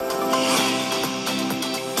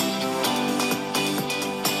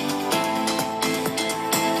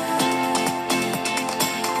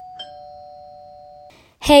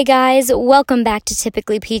Hey guys, welcome back to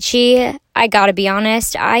Typically Peachy. I gotta be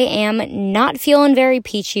honest, I am not feeling very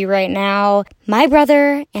peachy right now. My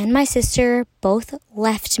brother and my sister both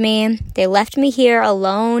left me. They left me here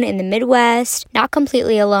alone in the Midwest. Not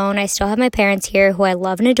completely alone. I still have my parents here who I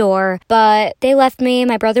love and adore, but they left me.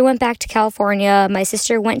 My brother went back to California. My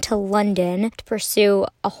sister went to London to pursue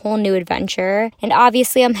a whole new adventure. And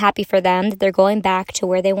obviously I'm happy for them that they're going back to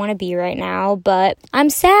where they want to be right now, but I'm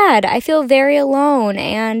sad. I feel very alone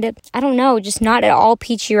and I don't know, just not at all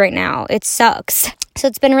peachy right now. It sucks. So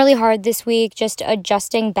it's been really hard this week, just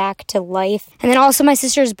adjusting back to life. And then also my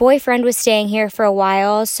sister's boyfriend was staying here for a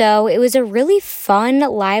while, so it was a really fun,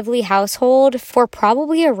 lively household for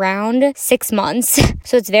probably around 6 months.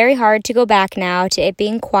 So it's very hard to go back now to it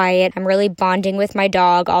being quiet. I'm really bonding with my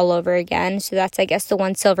dog all over again, so that's, I guess, the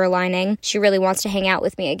one silver lining. She really wants to hang out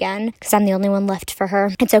with me again, because I'm the only one left for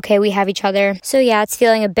her. It's okay, we have each other. So yeah, it's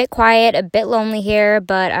feeling a bit quiet, a bit lonely here,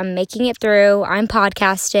 but I'm making it through. I'm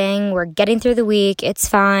podcasting. We're getting through the week. It's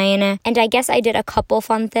fine. And I guess I did a couple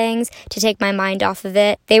fun things to take my mind off of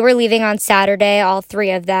it. They were leaving on Saturday, all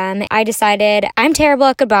 3 of them. I decided I'm terrible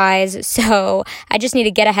at goodbyes, so I just need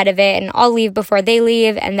to get ahead of it and I'll leave before they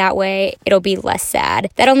leave, and that way it'll be less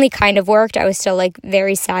sad. That only kind of worked. I was still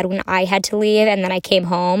very sad when I had to leave, and then I came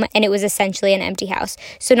home and it was essentially an empty house.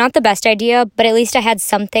 So not the best idea, but at least I had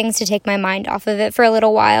some things to take my mind off of it for a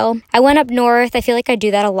little while. I went up north. I feel like I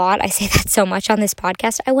do that a lot. I say that so much on this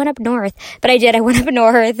podcast. I went up north, but I did. I went up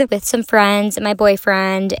north with some friends and my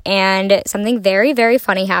boyfriend, and something very, very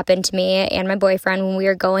funny happened to me and my boyfriend when we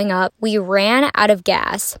were going up. We ran out of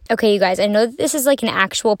gas. Okay, you guys, I know that this is an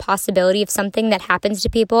actual possibility of something that happens to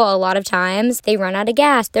people a lot of times. They run out of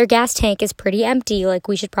gas. Their gas tank is pretty empty.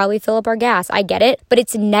 We should probably fill up our gas. I get it, but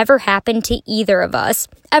it's never happened to either of us,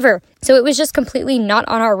 ever. So it was just completely not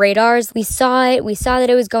on our radars. We saw it. We saw that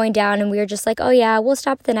it was going down, and we were just like, oh yeah, we'll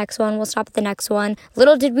stop at the next one. We'll stop at the next one.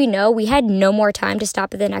 Little did we know, we had no more time to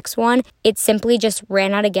stop at the next one. It simply just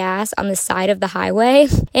ran out of gas on the side of the highway.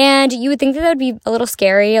 And you would think that would be a little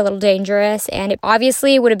scary, a little dangerous, and it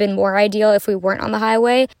obviously would have been more ideal if we weren't on the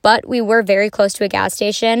highway, but we were very close to a gas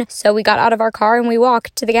station. So we got out of our car and we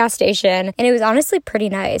walked to the gas station, and it was honestly pretty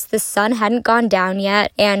nice. The sun hadn't gone down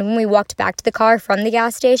yet, and when we walked back to the car from the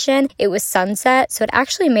gas station, it was sunset, so it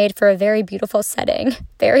actually made for a very beautiful setting.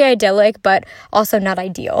 Very idyllic, but also not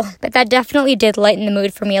ideal. But that definitely did lighten the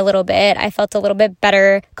mood for me a little bit. I felt a little bit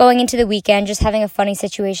better going into the weekend, just having a funny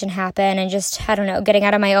situation happen and just, I don't know, getting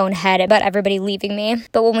out of my own head about everybody leaving me.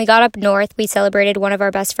 But when we got up north, we celebrated one of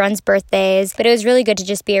our best friends' birthdays, but it was really good to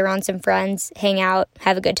just be around some friends, hang out,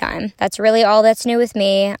 have a good time. That's really all that's new with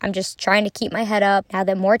me. I'm just trying to keep my head up now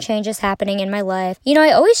that more change is happening in my life. You know,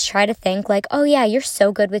 I always try to think oh yeah, you're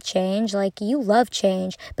so good with change. You love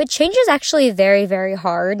change. But change is actually very, very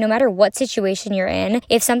hard, no matter what situation you're in.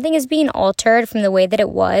 If something is being altered from the way that it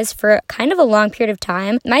was for kind of a long period of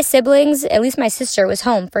time, my siblings, at least my sister, was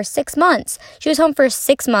home for 6 months. She was home for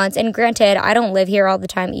 6 months, and granted, I don't live here all the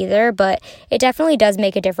time either, but it definitely does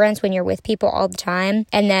make a difference when you're with people all the time,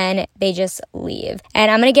 and then they just leave.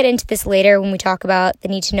 And I'm going to get into this later when we talk about the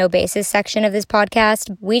need to know basis section of this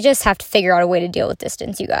podcast. We just have to figure out a way to deal with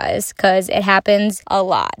distance, you guys, because it happens a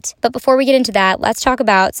lot. But before we get into that, let's talk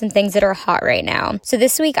about some things that are hot right now. So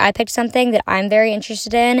this week I picked something that I'm very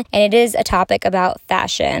interested in, and it is a topic about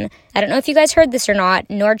fashion. I don't know if you guys heard this or not.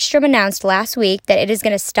 Nordstrom announced last week that it is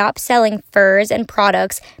going to stop selling furs and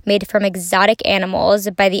products made from exotic animals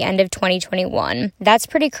by the end of 2021. That's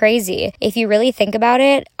pretty crazy. If you really think about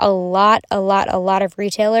it, a lot of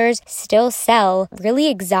retailers still sell really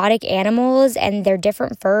exotic animals and their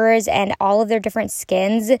different furs and all of their different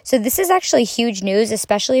skins. So this is actually huge news,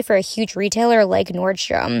 especially for a huge retailer like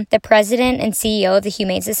Nordstrom. The president and CEO of the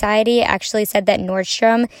Humane Society actually said that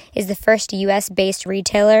Nordstrom is the first US-based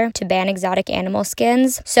retailer to ban exotic animal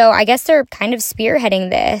skins. So I guess they're kind of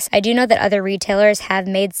spearheading this. I do know that other retailers have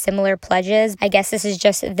made similar pledges. I guess this is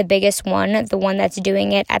just the biggest one, the one that's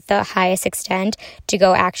doing it at the highest extent to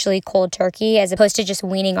go actually cold turkey as opposed to just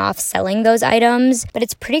weaning off selling those items. But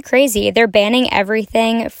it's pretty crazy. They're banning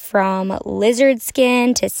everything from lizard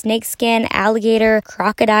skin to snake skin, alligator,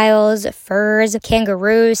 crocodiles, furs,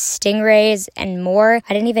 kangaroos, stingrays, and more.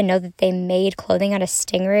 I didn't even know that they made clothing out of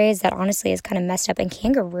stingrays. That honestly is kind of messed up. And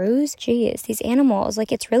kangaroos? kangaroos. Jeez, these animals,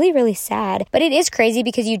 like, it's really, really sad. But it is crazy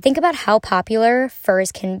because you think about how popular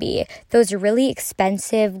furs can be. Those really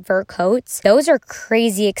expensive fur coats, those are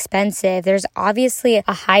crazy expensive. There's obviously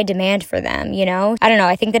a high demand for them, you know? I don't know.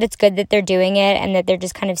 I think that it's good that they're doing it and that they're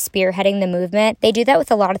just kind of spearheading the movement. They do that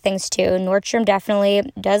with a lot of things too. Nordstrom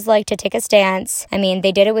definitely does like to take a stance. I mean,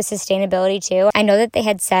 they did it with sustainability too. I know that they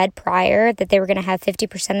had said prior that they were going to have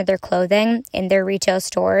 50% of their clothing in their retail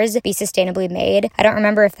stores be sustainably made. I don't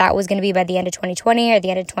remember if that was going to be by the end of 2020 or the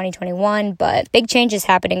end of 2021, but big changes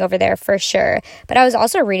happening over there for sure. But I was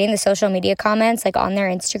also reading the social media comments like on their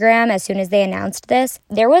Instagram as soon as they announced this.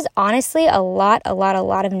 There was honestly a lot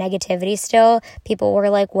of negativity still. People were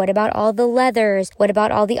like, what about all the leathers? What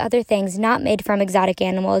about all the other things not made from exotic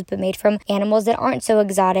animals, but made from animals that aren't so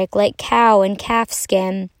exotic, like cow and calf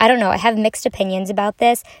skin? I don't know. I have mixed opinions about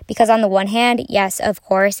this because on the one hand, yes, of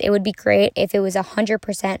course, it would be great if it was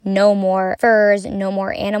 100% no more furs, no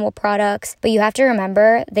more animal products, but you have to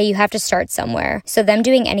remember that you have to start somewhere. So them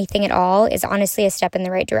doing anything at all is honestly a step in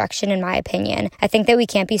the right direction, in my opinion. I think that we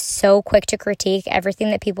can't be so quick to critique everything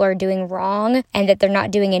that people are doing wrong and that they're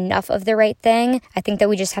not doing enough of the right thing. I think that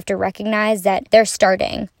we just have to recognize that they're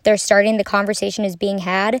starting. The conversation is being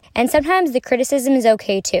had, and sometimes the criticism is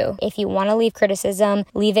okay too. If you want to leave criticism,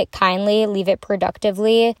 leave it kindly, leave it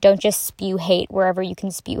productively. Don't just spew hate wherever you can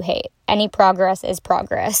spew hate. Any progress is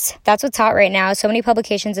progress. That's what's hot right now. So many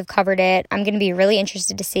publications have covered it. I'm going to be really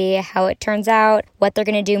interested to see how it turns out, what they're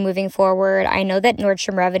going to do moving forward. I know that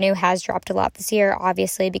Nordstrom revenue has dropped a lot this year,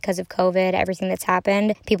 obviously because of COVID, everything that's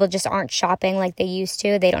happened. People just aren't shopping like they used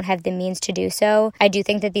to. They don't have the means to do so. I do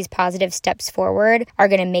think that these positive steps forward are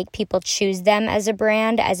going to make people choose them as a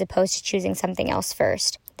brand as opposed to choosing something else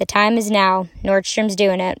first. The time is now. Nordstrom's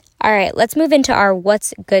doing it. All right, let's move into our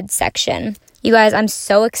What's Good section. You guys, I'm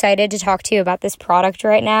so excited to talk to you about this product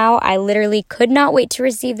right now. I literally could not wait to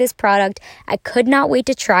receive this product. I could not wait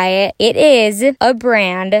to try it. It is a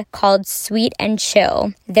brand called Sweet and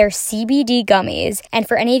Chill. They're CBD gummies. And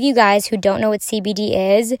for any of you guys who don't know what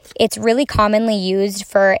CBD is, it's really commonly used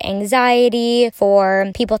for anxiety,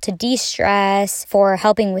 for people to de-stress, for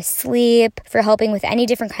helping with sleep, for helping with any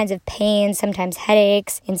different kinds of pain, sometimes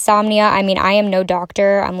headaches, insomnia. I mean, I am no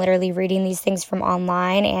doctor. I'm literally reading these things from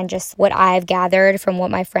online and just what I've gathered from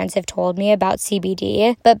what my friends have told me about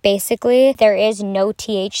CBD. But basically, there is no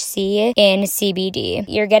THC in CBD.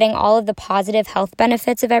 You're getting all of the positive health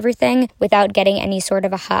benefits of everything without getting any sort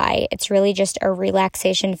of a high. It's really just a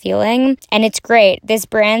relaxation feeling. And it's great. This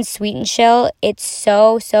brand, Sweet and Chill, it's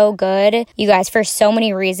so good. You guys, for so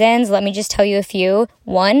many reasons, let me just tell you a few.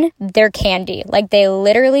 One, they're candy. Like, they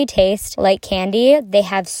literally taste like candy. They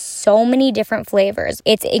have so many different flavors.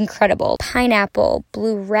 It's incredible. Pineapple,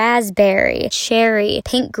 blue raspberry, cherry,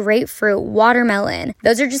 pink grapefruit, watermelon.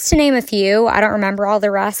 Those are just to name a few. I don't remember all the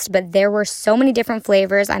rest, but there were so many different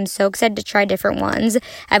flavors. I'm so excited to try different ones.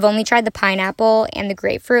 I've only tried the pineapple and the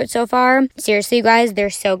grapefruit so far. Seriously, you guys, they're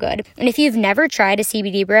so good. And if you've never tried a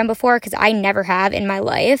CBD brand before, because I never have in my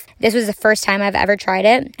life, this was the first time I've ever tried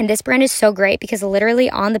it. And this brand is so great because literally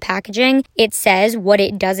on the packaging, it says what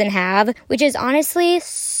it doesn't have, which is honestly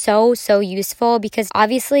so useful because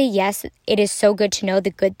obviously, yes, it is so good to know the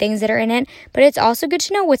good things that are in it, but it's also good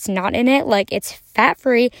to know what's not in it. Like, it's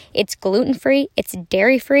fat-free, it's gluten-free, it's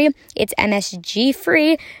dairy-free, it's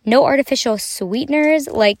MSG-free, no artificial sweeteners.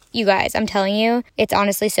 Like, you guys, I'm telling you, it's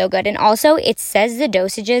honestly so good. And also, it says the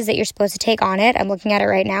dosages that you're supposed to take on it. I'm looking at it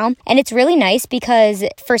right now. And it's really nice because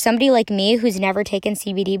for somebody like me who's never taken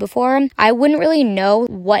CBD before, I wouldn't really know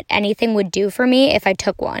what anything would do for me if I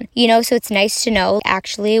took one. You know, so it's nice to know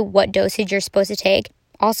actually what dosage you're supposed to take.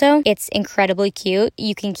 Also, it's incredibly cute.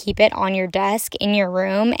 You can keep it on your desk, in your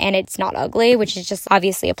room, and it's not ugly, which is just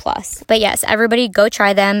obviously a plus. But yes, everybody go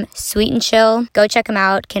try them. Sweet and Chill. Go check them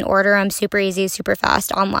out. Can order them super easy, super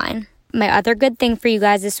fast online. My other good thing for you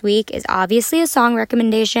guys this week is obviously a song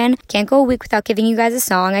recommendation. Can't go a week without giving you guys a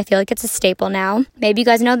song. I feel like it's a staple now. Maybe you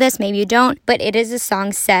guys know this, maybe you don't, but it is the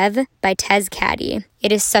song Sev by Tez Caddy.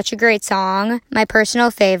 It is such a great song. My personal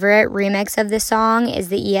favorite remix of this song is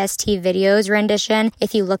the EST Videos rendition.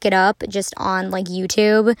 If you look it up just on like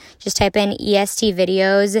YouTube, just type in EST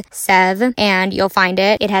Videos Sev and you'll find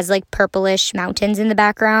it. It has like purplish mountains in the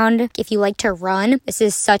background. If you like to run, this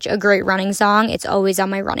is such a great running song. It's always on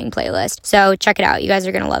my running playlist. So check it out. You guys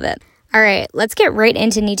are going to love it. All right, let's get right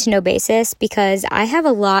into Need to Know Basis because I have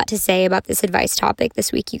a lot to say about this advice topic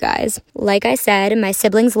this week, you guys. Like I said, my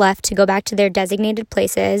siblings left to go back to their designated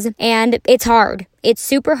places, and it's hard. It's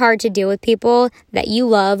super hard to deal with people that you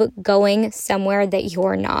love going somewhere that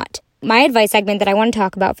you're not. My advice segment that I want to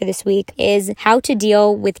talk about for this week is how to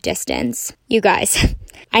deal with distance. You guys,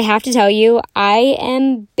 I have to tell you, I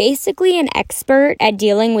am basically an expert at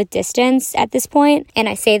dealing with distance at this point, and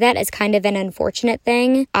I say that as kind of an unfortunate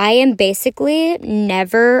thing. I am basically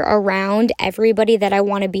never around everybody that I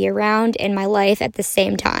want to be around in my life at the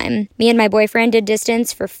same time. Me and my boyfriend did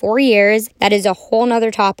distance for 4 years. That is a whole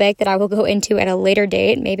nother topic that I will go into at a later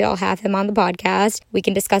date. Maybe I'll have him on the podcast. We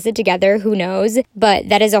can discuss it together, who knows? But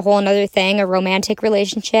that is a whole nother thing. A romantic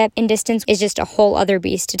relationship in distance is just a whole other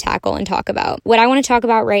beast to tackle and talk about. What I want to talk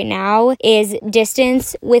about right now is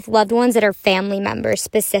distance with loved ones that are family members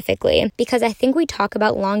specifically, because I think we talk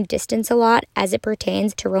about long distance a lot as it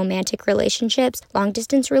pertains to romantic relationships, long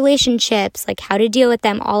distance relationships, like how to deal with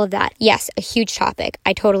them, all of that. Yes, a huge topic.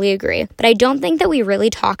 I totally agree. But I don't think that we really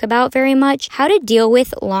talk about very much how to deal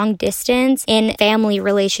with long distance in family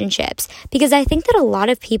relationships, because I think that a lot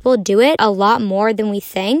of people do it a lot more than we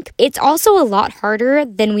think. It's also a lot harder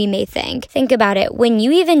than we may think. Think about it. When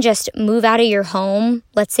you even just move out of your home,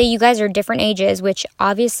 let's say you guys are different ages, which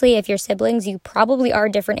obviously if you're siblings, you probably are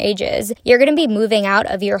different ages. You're going to be moving out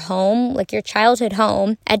of your home, like your childhood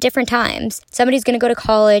home, at different times. Somebody's going to go to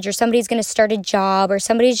college, or somebody's going to start a job, or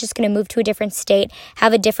somebody's just going to move to a different state,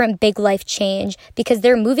 have a different big life change because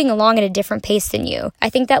they're moving along at a different pace than you. I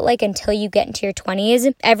think that like until you get into your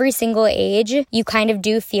 20s, every single age, you kind of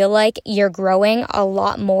do feel like you're growing a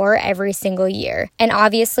lot more every single year. And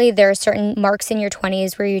obviously there are certain marks in your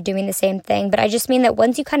 20s where you're doing the same thing, but I just mean that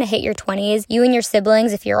once you kind of hit your 20s, you and your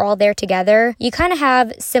siblings, if you're all there together, you kind of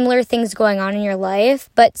have similar things going on in your life,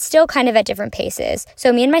 but still kind of at different paces.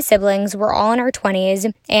 So me and my siblings, we're all in our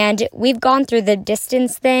 20s, and we've gone through the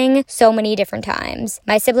distance thing so many different times.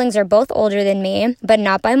 My siblings are both older than me, but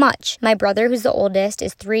not by much. My brother, who's the oldest,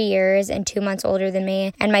 is 3 years and 2 months older than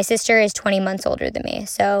me, and my sister is 20 months older than me.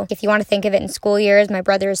 So if you want to think of it in school years, my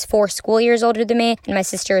brother is 4 school years older than me, and my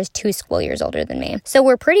sister is 2 school years older than me. So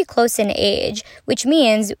we're pretty close in age, which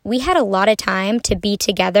means we had a lot of time to be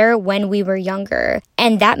together when we were younger,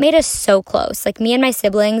 and that made us so close. Like me and my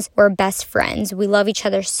siblings were best friends. We love each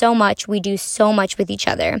other so much. We do so much with each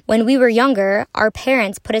other. When we were younger, our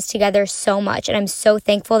parents put us together so much, and I'm so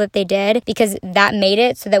thankful that they did, because that made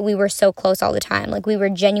it so that we were so close all the time. Like we were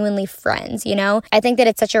genuinely friends, you know? I think that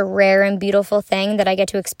it's such a rare and beautiful thing that I get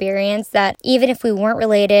to experience, that even if we weren't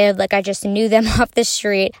related, like I just knew them off the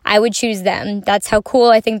street, I would choose them. That's how cool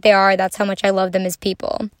I think they are. That's how much I love them as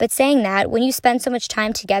people. But saying that, when you spend so much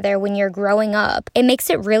time together when you're growing up, it makes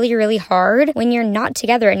it really, really hard when you're not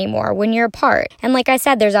together anymore, when you're apart. And like I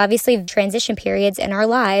said, there's obviously transition periods in our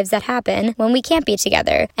lives that happen when we can't be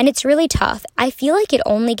together. And it's really tough. I feel like it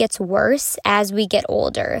only gets worse as we get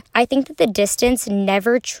older. I think that the distance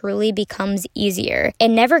never truly becomes easier. It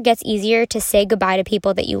never gets easier to say goodbye to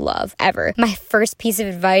people that you love, ever. My first piece of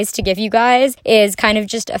advice to give you guys is kind of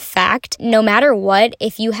just a fact. No matter what,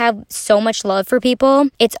 if you have so much love for people,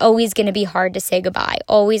 it's always going to be hard to say goodbye.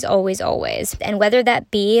 Always, always, always. And whether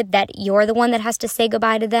that be that you're the one that has to say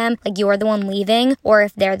goodbye to them, like you're the one leaving, or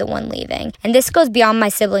if they're the one leaving. And this goes beyond my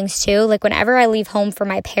siblings too. Like whenever I leave home for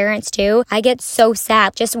my parents too, I get so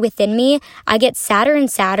sad. Just within me, I get sadder and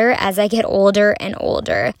sadder as I get older and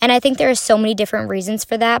older. And I think there are so many different reasons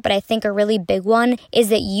for that, but I think a really big one is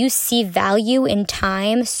that you see value in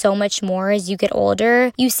time so much more as you get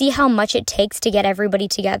older. You see how much it takes to get everybody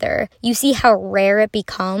together. You see how rare it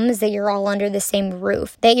becomes that you're all under the same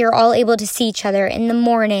roof, that you're all able to see each other in the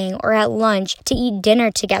morning or at lunch, to eat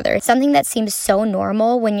dinner together. Something that seems so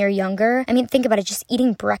normal when you're younger. I mean, think about it, just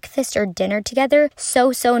eating breakfast or dinner together,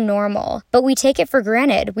 so normal. But we take it for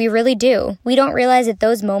granted. We really do. We don't realize that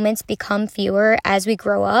those moments become fewer as we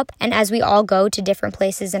grow up and as we all go to different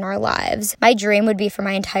places in our lives. My dream would be for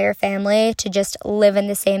my entire family to just live in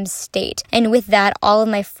the same state. And with that, all of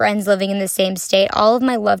my friends living in the same state, all of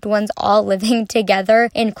my loved ones all living together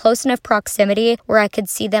in close enough proximity where I could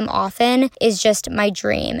see them often is just my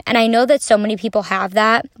dream. And I know that so many people have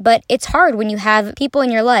that, but it's hard when you have people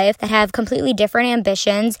in your life that have completely different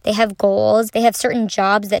ambitions, they have goals, they have certain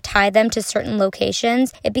jobs that tie them to certain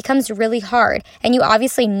locations. It becomes really hard. And you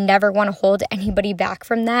obviously never want to hold anybody back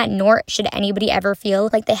from that, nor should anybody ever feel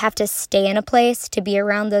like they have to stay in a place to be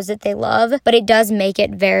around those that they love. But it does make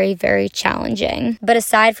it very, very challenging. But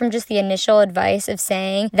aside from just the initial advice of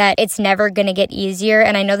saying that it's never going to get easier,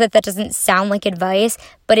 and I know that that doesn't sound like advice,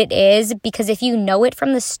 but it is, because if you know it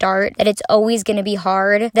from the start that it's always going to be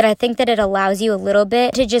hard, that I think that it allows you a little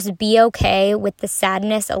bit to just be okay with the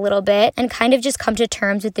sadness a little bit and kind of just come to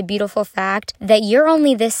terms with the beautiful fact that you're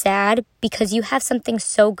only this sad because you have something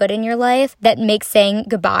so good in your life that makes saying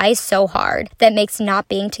goodbye so hard, that makes not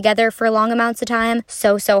being together for long amounts of time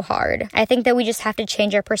so hard. I think that we just have to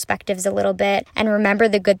change our perspectives a little bit and remember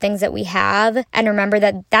the good things that we have, and remember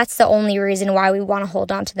that that's the only reason why we want to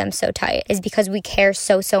hold on to them so tight, is because we care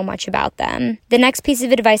so much about them. The next piece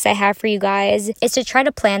of advice I have for you guys is to try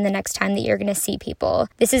to plan the next time that you're going to see people.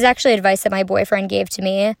 This is actually advice that my boyfriend gave to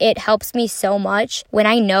me. It helps me so much when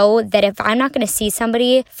I know that if I'm not going to see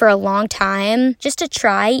somebody for a long time, just to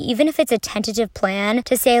try, even if it's a tentative plan,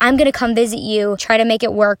 to say, I'm going to come visit you, try to make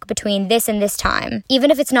it work between this and this time.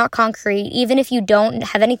 Even if it's not concrete, even if you don't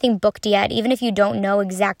have anything booked yet, even if you don't know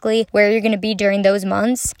exactly where you're going to be during those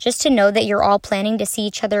months, just to know that you're all planning to see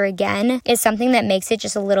each other again is something that makes it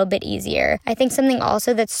just a little bit easier. I think something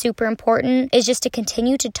also that's super important is just to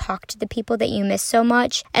continue to talk to the people that you miss so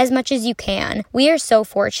much as you can. We are so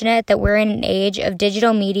fortunate that we're in an age of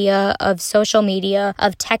digital media, of social media,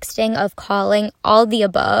 of texting, of calling, all the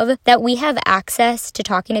above, that we have access to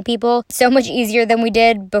talking to people so much easier than we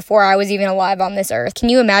did before I was even alive on this earth. Can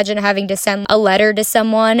you imagine having to send a letter to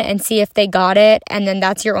someone and see if they got it, and then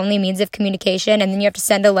that's your only means of communication, and then you have to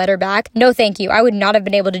send a letter back? No, thank you. I would not have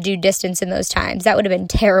been able to do distance in those times. That would have been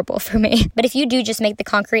terrible for me. But if you do just make the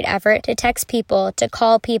concrete effort to text people, to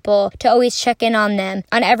call people, to always check in on them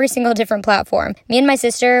on every single different platform. Me and my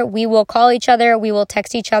sister, we will call each other, we will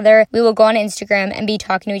text each other, we will go on Instagram and be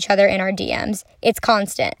talking to each other in our DMs. It's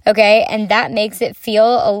constant, okay? And that makes it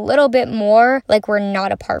feel a little bit more like we're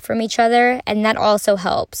not apart from each other, and that also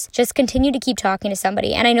helps. Just continue to keep talking to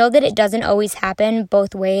somebody. And I know that it doesn't always happen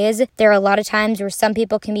both ways. There are a lot of times where some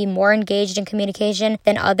people can be more engaged in communication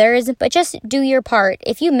than others, but just do your part.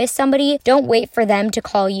 If you miss somebody, don't wait for them to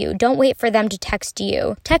call you. Don't wait for them to text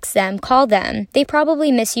you. Text them, call them. They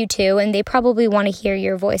probably miss you too, and they probably want to hear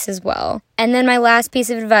your voice as well. And then my last piece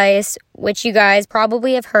of advice, which you guys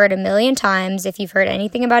probably have heard a million times if you've heard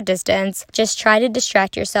anything about distance, just try to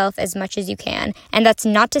distract yourself as much as you can. And that's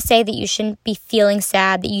not to say that you shouldn't be feeling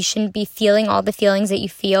sad, that you shouldn't be feeling all the feelings that you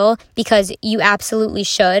feel, because you absolutely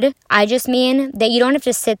should. I just mean that you don't have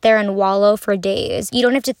to sit there and wallow for days. You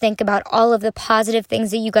don't have to think about all of the positive things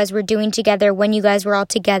that you guys were doing together when you guys were all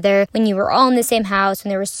together, when you were all in the same house, when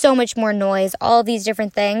there was so much more noise, all of these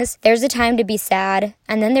different things. There's a time to be sad,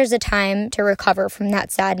 and then there's a time to recover from that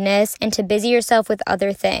sadness and to busy yourself with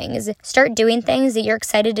other things. Start doing things that you're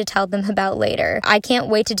excited to tell them about later. I can't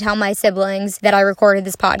wait to tell my siblings that I recorded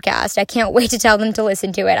this podcast. I can't wait to tell them to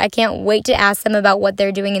listen to it. I can't wait to ask them about what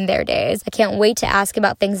they're doing in their days. I can't wait to ask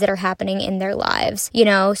about things that are happening in their lives,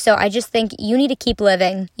 So I just think you need to keep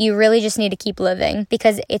living. You really just need to keep living,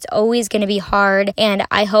 because it's always going to be hard. And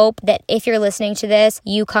I hope that if you're listening to this,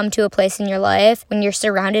 you come to a place in your life when you're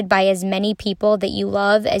surrounded by as many people that you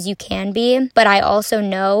love as you can be. But I also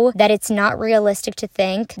know that it's not realistic to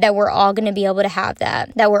think that we're all going to be able to have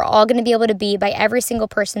that we're all going to be able to be by every single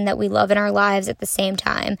person that we love in our lives at the same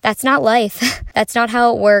time. That's not life. That's not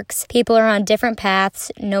how it works. People are on different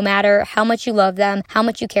paths. No matter how much you love them, how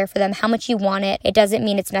much you care for them, how much you want it, it doesn't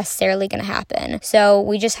mean it's necessarily going to happen. So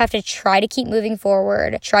we just have to try to keep moving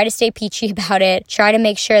forward, try to stay peachy about it, try to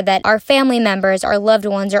make sure that our family members, our loved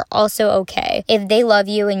ones are also okay. If they love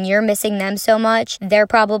you and you're missing them so much, they're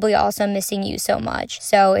probably also missing you so much.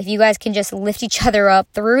 So if you guys can just lift each other up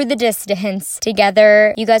through the distance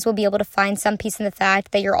together, you guys will be able to find some peace in the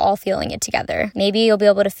fact that you're all feeling it together. Maybe you'll be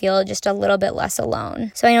able to feel just a little bit less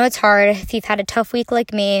alone. So I know it's hard. If you've had a tough week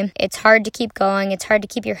like me, it's hard to keep going. It's hard to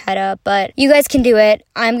keep your head up, but you guys can do it.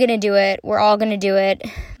 I'm going to do it. We're all going to do it.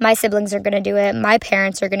 My siblings are going to do it. My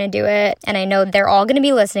parents are going to do it. And I know they're all going to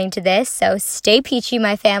be listening to this. So stay peachy,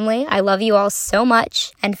 my family. I love you all so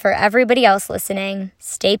much. And for everybody else listening,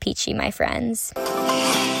 stay peachy, my friends.